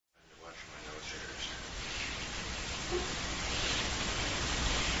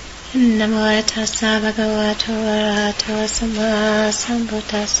Namo tassa bhagavato arahato samma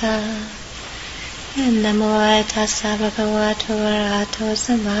sambuddhassa. Namo tassa bhagavato arahato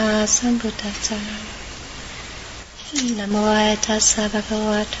samma sambuddhassa. Namo tassa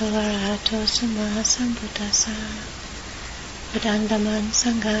bhagavato arahato samma sambuddhassa. Buddhang dhammang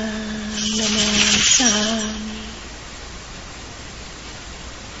sanghang namassami.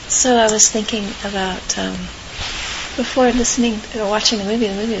 So I was thinking about before watching the movie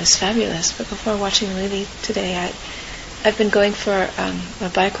was fabulous, but before watching the movie today, I've been going for a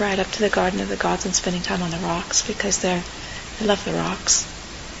bike ride up to the Garden of the Gods and spending time on the rocks, because I love the rocks.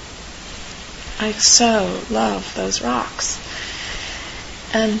 I so love those rocks.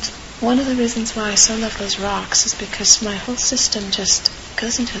 And one of the reasons why I so love those rocks is because my whole system just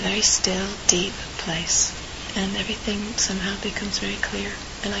goes into a very still, deep place, and everything somehow becomes very clear,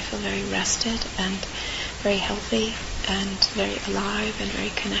 and I feel very rested and very healthy and very alive and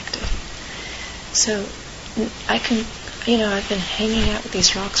very connected. So I've been hanging out with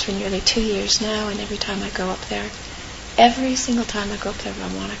these rocks for nearly 2 years now, and every time I go up there, every single time I go up there,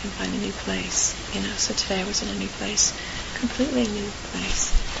 I can find a new place. So today I was in a new place, completely new place.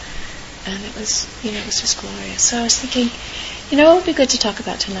 And it was just glorious. So I was thinking, what would be good to talk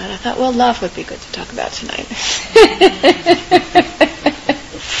about tonight? I thought, love would be good to talk about tonight.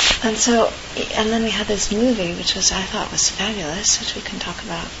 And then we had this movie, which I thought was fabulous, which we can talk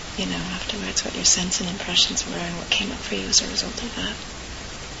about, afterwards, what your sense and impressions were and what came up for you as a result of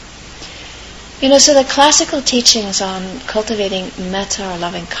that. So the classical teachings on cultivating metta or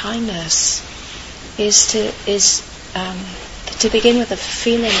loving kindness is to begin with a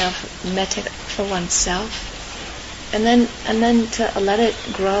feeling of metta for oneself, and then to let it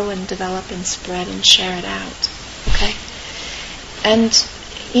grow and develop and spread and share it out. Okay? And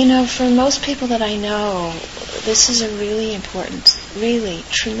for most people that I know, this is a really important, really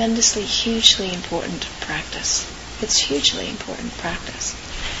tremendously, hugely important practice. It's hugely important practice.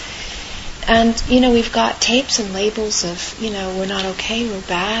 And, we've got tapes and labels of, we're not okay, we're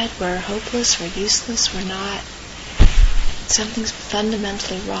bad, we're hopeless, we're useless, we're not, something's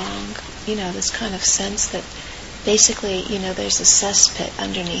fundamentally wrong. This kind of sense that basically, there's a cesspit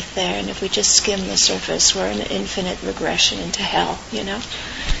underneath there, and if we just skim the surface, we're in an infinite regression into hell,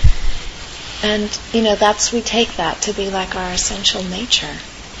 And, we take that to be like our essential nature,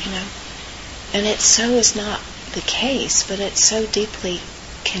 And it so is not the case, but it's so deeply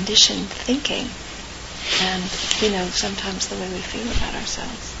conditioned thinking, and, sometimes the way we feel about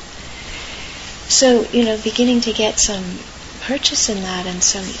ourselves. So, beginning to get some purchase in that and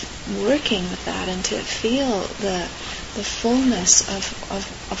some working with that, and to feel the fullness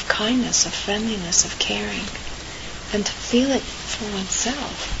of kindness, of friendliness, of caring, and to feel it for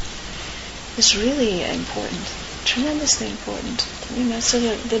oneself is really important, tremendously important. So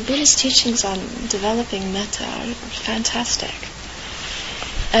the Buddhist teachings on developing metta are fantastic.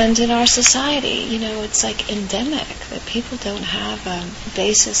 And in our society, it's like endemic that people don't have a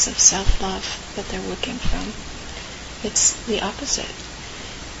basis of self-love that they're working from. It's the opposite.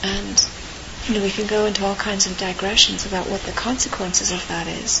 And, we can go into all kinds of digressions about what the consequences of that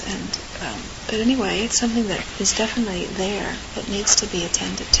is. But anyway, it's something that is definitely there that needs to be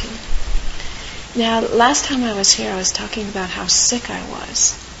attended to. Now, last time I was here, I was talking about how sick I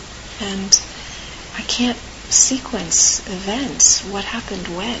was. And I can't sequence events, what happened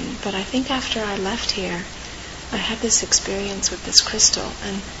when, but I think after I left here, I had this experience with this crystal,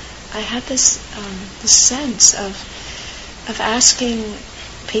 and I had this sense of asking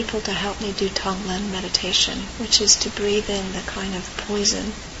people to help me do Tonglen meditation, which is to breathe in the kind of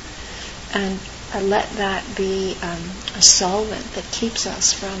poison, and let that be a solvent that keeps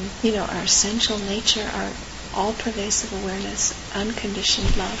us from, our essential nature, our all-pervasive awareness,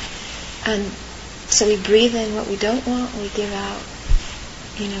 unconditioned love. And so we breathe in what we don't want, and we give out,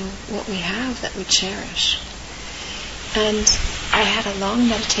 what we have that we cherish. And I had a long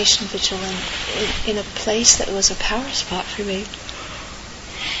meditation vigil in a place that was a power spot for me.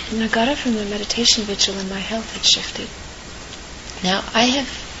 And I got up from the meditation vigil and my health had shifted. Now, I have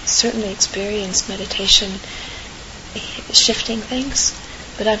certainly experienced meditation shifting things,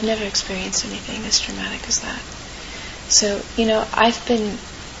 but I've never experienced anything as dramatic as that. So, I've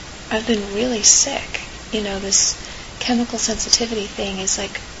been really sick. This chemical sensitivity thing is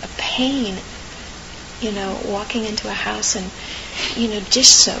like a pain, walking into a house and, dish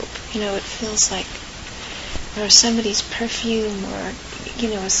soap, it feels like, or somebody's perfume, or,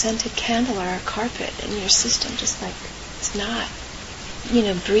 a scented candle or a carpet in your system, just like, it's not,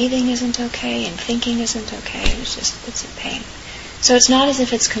 breathing isn't okay and thinking isn't okay, it's a pain. So it's not as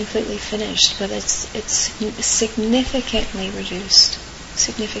if it's completely finished, but it's significantly reduced.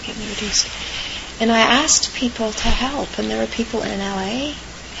 significantly reduced. And I asked people to help, and there were people in LA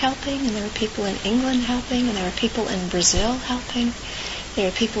helping, and there were people in England helping, and there were people in Brazil helping, there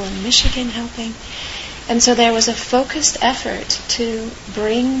were people in Michigan helping. And so there was a focused effort to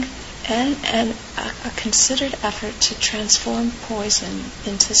bring and a considered effort to transform poison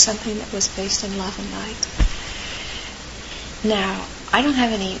into something that was based in love and light. Now, I don't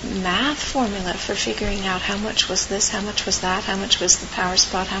have any math formula for figuring out how much was this, how much was that, how much was the power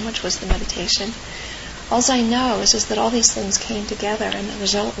spot, how much was the meditation. All I know is that all these things came together, and the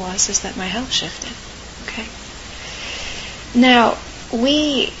result is that my health shifted. Okay. Now,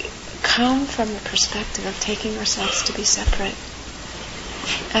 we come from the perspective of taking ourselves to be separate.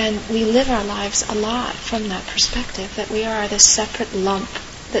 And we live our lives a lot from that perspective, that we are this separate lump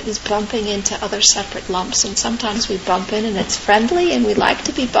that is bumping into other separate lumps. And sometimes we bump in and it's friendly and we like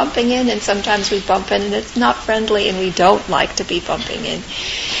to be bumping in, and sometimes we bump in and it's not friendly and we don't like to be bumping in.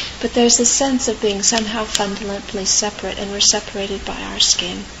 But there's this sense of being somehow fundamentally separate, and we're separated by our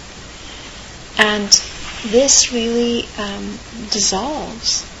skin. And this really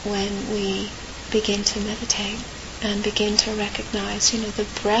dissolves when we begin to meditate and begin to recognize, the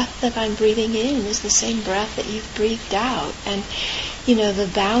breath that I'm breathing in is the same breath that you've breathed out. And, the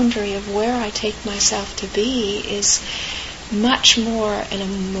boundary of where I take myself to be is much more an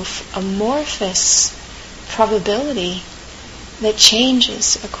amorphous probability that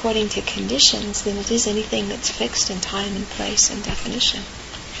changes according to conditions than it is anything that's fixed in time and place and definition,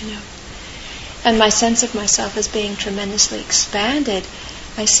 And my sense of myself as being tremendously expanded,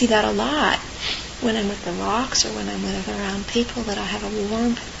 I see that a lot when I'm with the rocks, or when I'm around people that I have a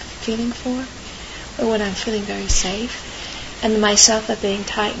warm feeling for, or when I'm feeling very safe. And myself of being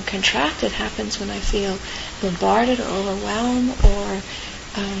tight and contracted happens when I feel bombarded or overwhelmed or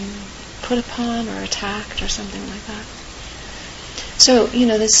put upon or attacked or something like that. So,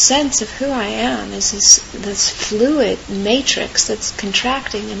 this sense of who I am is this fluid matrix that's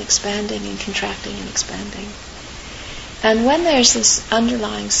contracting and expanding and contracting and expanding. And when there's this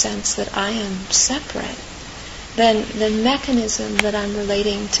underlying sense that I am separate, then the mechanism that I'm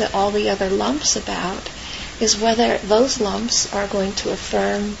relating to all the other lumps about is whether those lumps are going to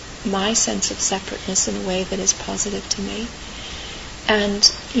affirm my sense of separateness in a way that is positive to me,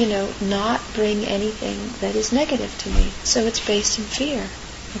 and, not bring anything that is negative to me. So it's based in fear,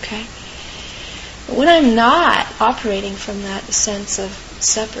 okay? But when I'm not operating from that sense of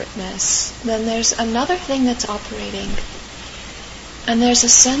separateness, then there's another thing that's operating. And there's a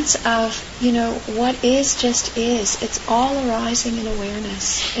sense of, what is just is. It's all arising in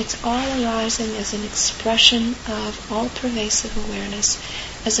awareness. It's all arising as an expression of all-pervasive awareness,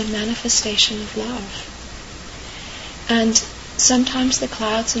 as a manifestation of love. And sometimes the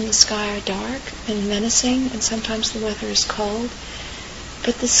clouds in the sky are dark and menacing, and sometimes the weather is cold,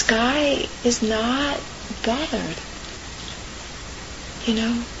 but the sky is not bothered,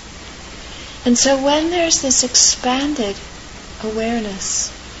 And so when there's this expanded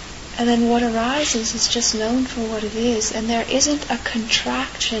awareness, and then what arises is just known for what it is, and there isn't a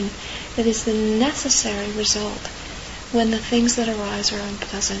contraction that is the necessary result when the things that arise are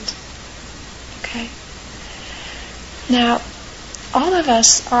unpleasant. Okay? Now, all of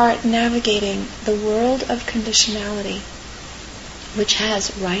us are navigating the world of conditionality, which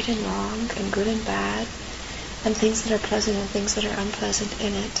has right and wrong and good and bad, and things that are pleasant and things that are unpleasant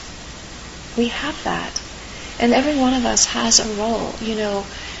in it. We have that. And every one of us has a role.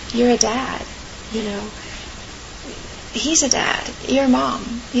 You're a dad. He's a dad. You're a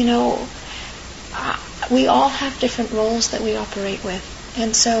mom. We all have different roles that we operate with.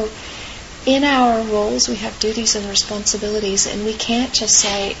 And so in our roles we have duties and responsibilities, and we can't just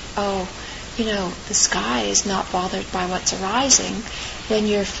say, the sky is not bothered by what's arising when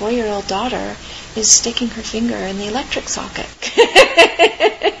your 4-year-old daughter is sticking her finger in the electric socket.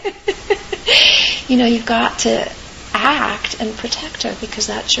 You've got to act and protect her because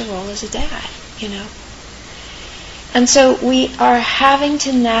that's your role as a dad, And so we are having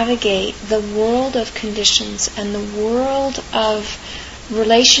to navigate the world of conditions and the world of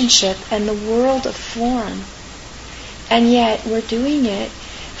relationship and the world of form. And yet we're doing it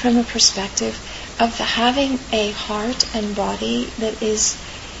from a perspective of having a heart and body that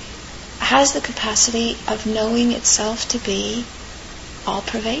has the capacity of knowing itself to be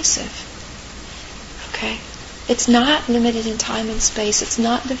all-pervasive. Okay? It's not limited in time and space. It's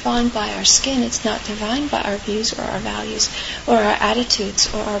not defined by our skin. It's not defined by our views or our values or our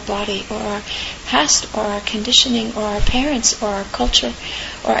attitudes or our body or our past or our conditioning or our parents or our culture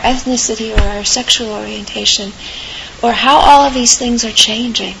or ethnicity or our sexual orientation or how all of these things are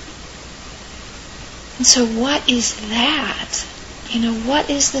changing. And so what is that? what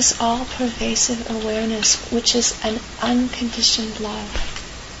is this all-pervasive awareness, which is an unconditioned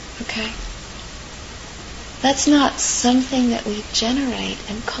love? Okay? That's not something that we generate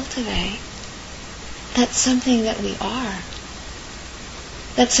and cultivate. That's something that we are.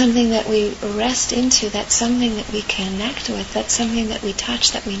 That's something that we rest into. That's something that we connect with. That's something that we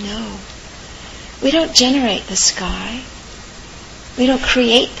touch, that we know. We don't generate the sky. We don't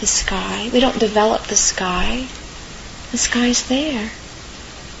create the sky. We don't develop the sky. The sky's there.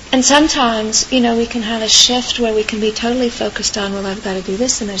 And sometimes, we can have a shift where we can be totally focused on, well, I've got to do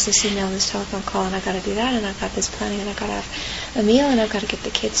this, and there's this email, this telephone call, and I've got to do that, and I've got this planning, and I've got to have a meal, and I've got to get the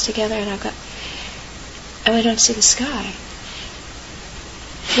kids together, and we don't see the sky.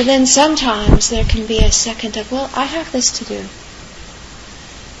 But then sometimes there can be a second of, well, I have this to do.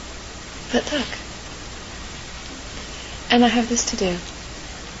 But look. And I have this to do.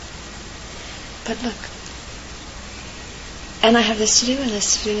 But look. And I have this to do, and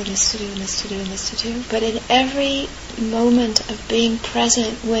this to do, and this to do, and this to do, and this to do. But in every moment of being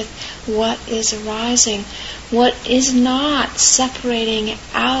present with what is arising, what is not separating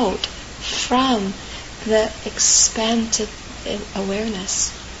out from the expansive awareness,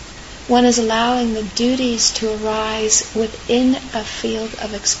 one is allowing the duties to arise within a field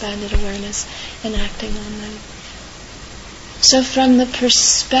of expanded awareness and acting on them. So from the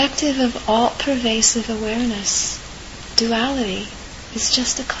perspective of all-pervasive awareness, duality is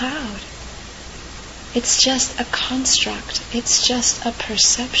just a cloud. It's just a construct. It's just a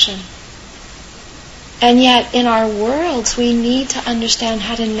perception. And yet in our worlds we need to understand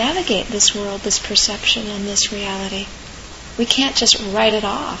how to navigate this world, this perception, and this reality. We can't just write it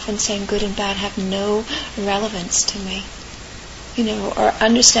off and saying good and bad have no relevance to me. Or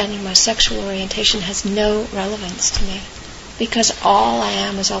understanding my sexual orientation has no relevance to me. Because all I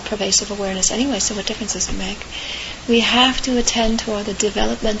am is all-pervasive awareness anyway, so what difference does it make? We have to attend to all the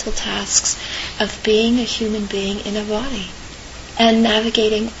developmental tasks of being a human being in a body and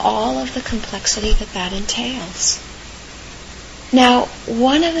navigating all of the complexity that entails. Now,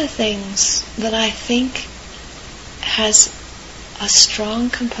 one of the things that I think has a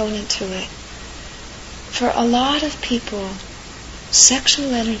strong component to it, for a lot of people,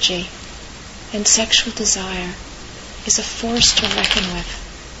 sexual energy and sexual desire is a force to reckon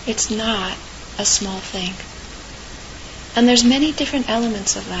with. It's not a small thing. And there's many different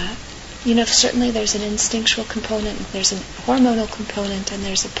elements of that. Certainly there's an instinctual component, and there's a hormonal component, and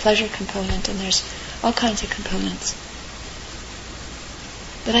there's a pleasure component, and there's all kinds of components.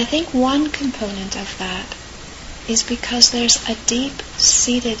 But I think one component of that is because there's a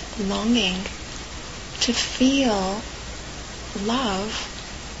deep-seated longing to feel love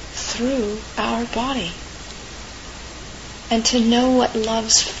through our body. And to know what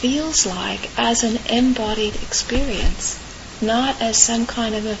love feels like as an embodied experience, not as some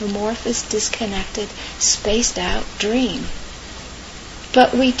kind of amorphous, disconnected, spaced-out dream.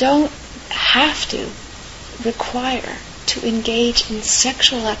 But we don't have to require to engage in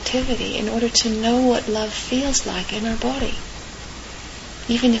sexual activity in order to know what love feels like in our body.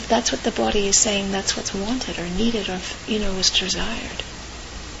 Even if that's what the body is saying, that's what's wanted or needed or, is desired.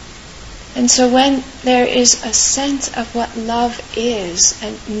 And so when there is a sense of what love is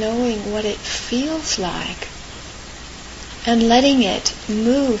and knowing what it feels like and letting it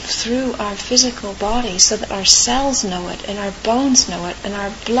move through our physical body so that our cells know it and our bones know it and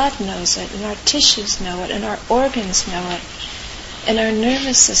our blood knows it and our tissues know it and our organs know it and our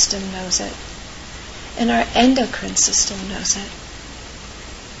nervous system knows it and our endocrine system knows it.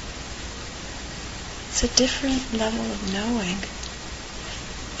 It's a different level of knowing.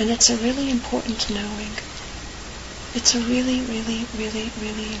 And it's a really important knowing. It's a really, really, really,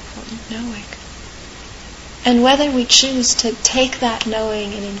 really important knowing. And whether we choose to take that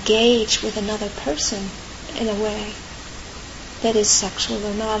knowing and engage with another person in a way that is sexual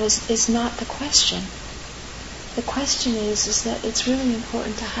or not is not the question. The question is that it's really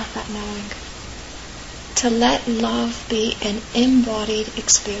important to have that knowing. To let love be an embodied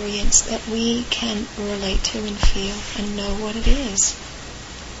experience that we can relate to and feel and know what it is.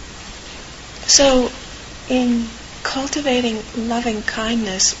 So, in cultivating loving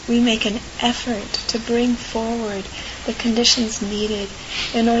kindness, we make an effort to bring forward the conditions needed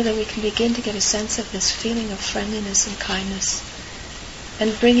in order that we can begin to get a sense of this feeling of friendliness and kindness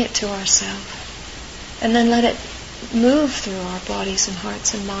and bring it to ourselves. And then let it move through our bodies and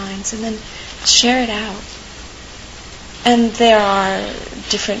hearts and minds and then share it out. And there are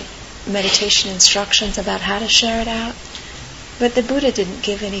different meditation instructions about how to share it out. But the Buddha didn't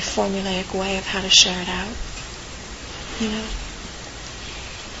give any formulaic way of how to share it out.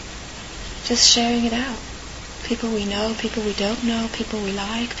 Just sharing it out. people we know, people we don't know, people we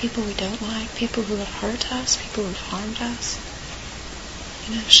like, people we don't like, people who have hurt us, people who have harmed us.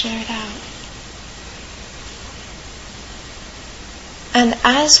 Share it out. And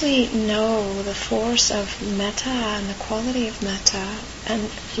as we know the force of metta and the quality of metta, and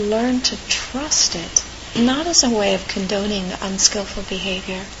learn to trust it, not as a way of condoning unskillful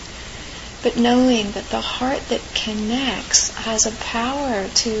behavior, but knowing that the heart that connects has a power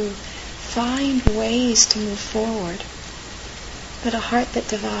to find ways to move forward, but a heart that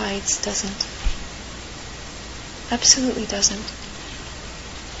divides doesn't. Absolutely doesn't.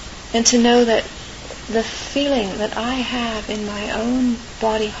 And to know that the feeling that I have in my own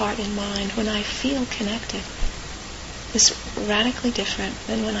body, heart, and mind when I feel connected is radically different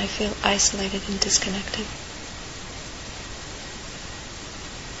than when I feel isolated and disconnected.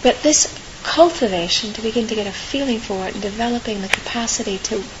 But this cultivation, to begin to get a feeling for it and developing the capacity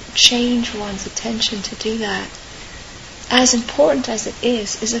to change one's attention to do that, as important as it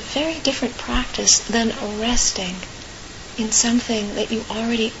is a very different practice than resting in something that you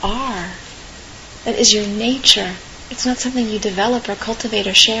already are. That is your nature. It's not something you develop or cultivate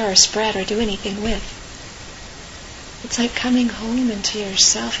or share or spread or do anything with. It's like coming home into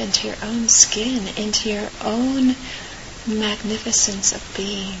yourself, into your own skin, into your own magnificence of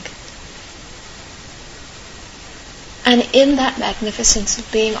being. And in that magnificence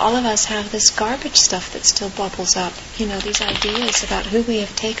of being, all of us have this garbage stuff that still bubbles up. These ideas about who we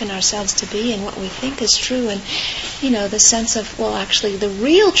have taken ourselves to be and what we think is true. And, the sense of, well, actually, the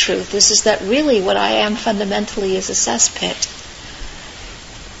real truth is that really what I am fundamentally is a cesspit.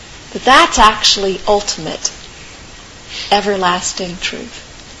 But that's actually ultimate, everlasting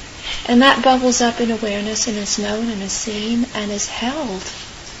truth. And that bubbles up in awareness and is known and is seen and is held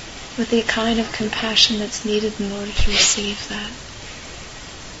with the kind of compassion that's needed in order to receive that,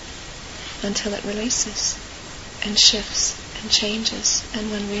 until it releases and shifts and changes, and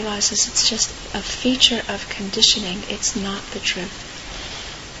one realizes it's just a feature of conditioning. It's not the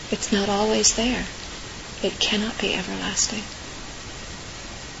truth. It's not always there. It cannot be everlasting.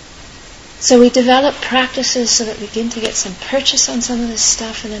 So we develop practices so that we begin to get some purchase on some of this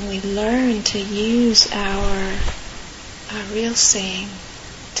stuff, and then we learn to use our real seeing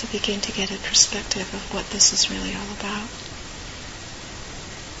to begin to get a perspective of what this is really all about.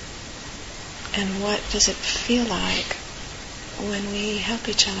 And what does it feel like when we help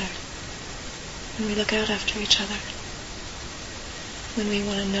each other, when we look out after each other, when we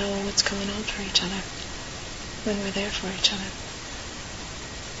want to know what's going on for each other, when we're there for each other.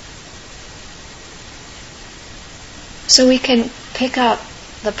 So we can pick up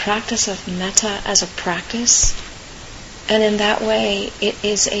the practice of metta as a practice, and in that way it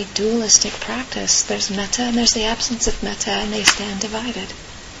is a dualistic practice. There's metta and there's the absence of metta, and they stand divided.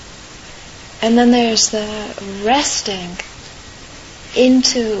 And then there's the resting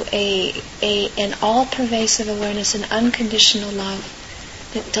into an all-pervasive awareness, an unconditional love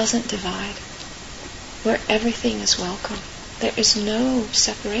that doesn't divide, where everything is welcome. There is no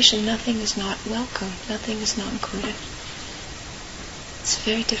separation. Nothing is not welcome. Nothing is not included. It's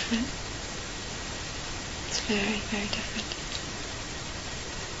very different. It's very, very different.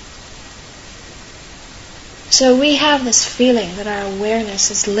 So we have this feeling that our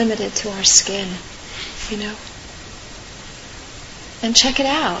awareness is limited to our skin, And check it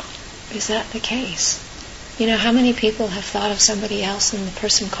out. Is that the case? How many people have thought of somebody else and the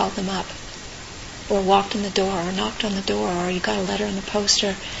person called them up? Or walked in the door, or knocked on the door, or you got a letter in the post,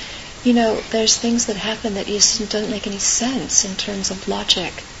 or there's things that happen that just don't make any sense in terms of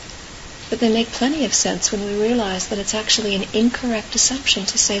logic. But they make plenty of sense when we realize that it's actually an incorrect assumption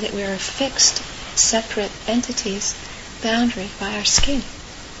to say that we are fixed, separate entities, boundary by our skin.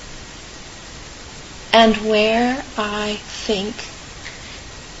 And where I think,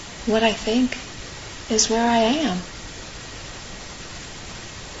 what I think, is where I am.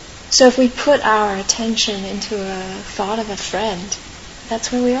 So if we put our attention into a thought of a friend,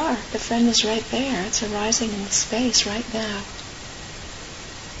 that's where we are. The friend is right there. It's arising in the space right now.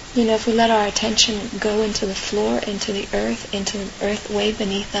 If we let our attention go into the floor, into the earth way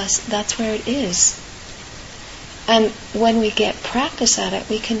beneath us, that's where it is. And when we get practice at it,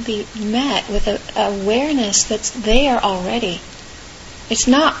 we can be met with an awareness that's there already. It's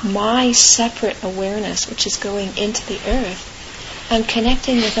not my separate awareness which is going into the earth. I'm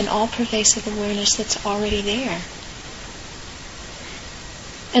connecting with an all-pervasive awareness that's already there.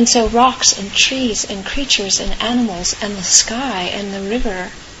 And so rocks and trees and creatures and animals and the sky and the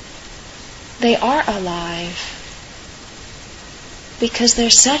river, they are alive because they're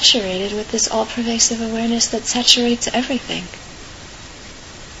saturated with this all-pervasive awareness that saturates everything.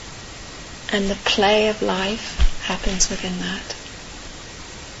 And the play of life happens within that.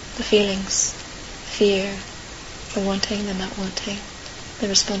 The feelings, fear, the wanting, the not wanting, the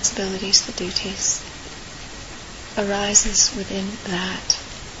responsibilities, the duties, arises within that.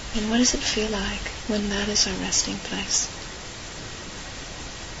 And what does it feel like when that is our resting place?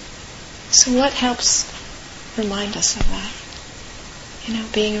 So what helps remind us of that?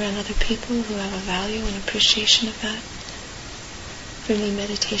 Being around other people who have a value and appreciation of that. For me,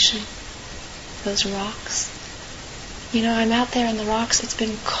 meditation. Those rocks. I'm out there on the rocks, it's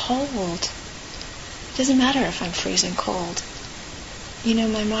been cold. It doesn't matter if I'm freezing cold.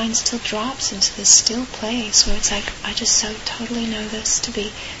 My mind still drops into this still place where it's like, I just so totally know this to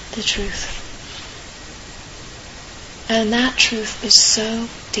be the truth. And that truth is so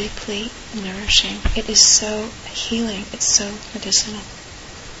deeply nourishing. It is so healing. It's so medicinal.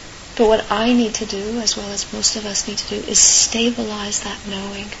 But what I need to do, as well as most of us need to do, is stabilize that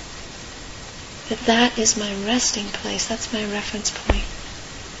knowing. That is my resting place. That's my reference point.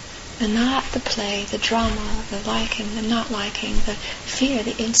 And not the play, the drama, the liking, the not liking, the fear,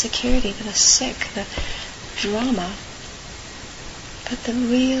 the insecurity, the sick, the drama. But the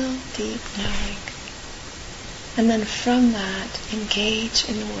real deep knowing. And then from that, engage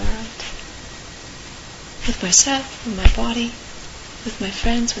in the world. With myself, with my body, with my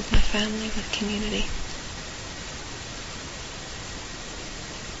friends, with my family, with community.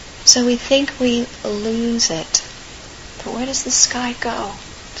 So we think we lose it. But where does the sky go?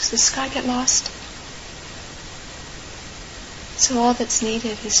 Does the sky get lost? So all that's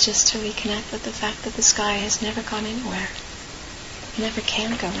needed is just to reconnect with the fact that the sky has never gone anywhere. It never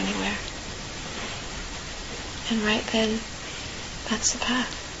can go anywhere. And right then, that's the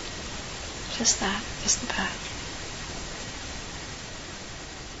path. Just that is the path.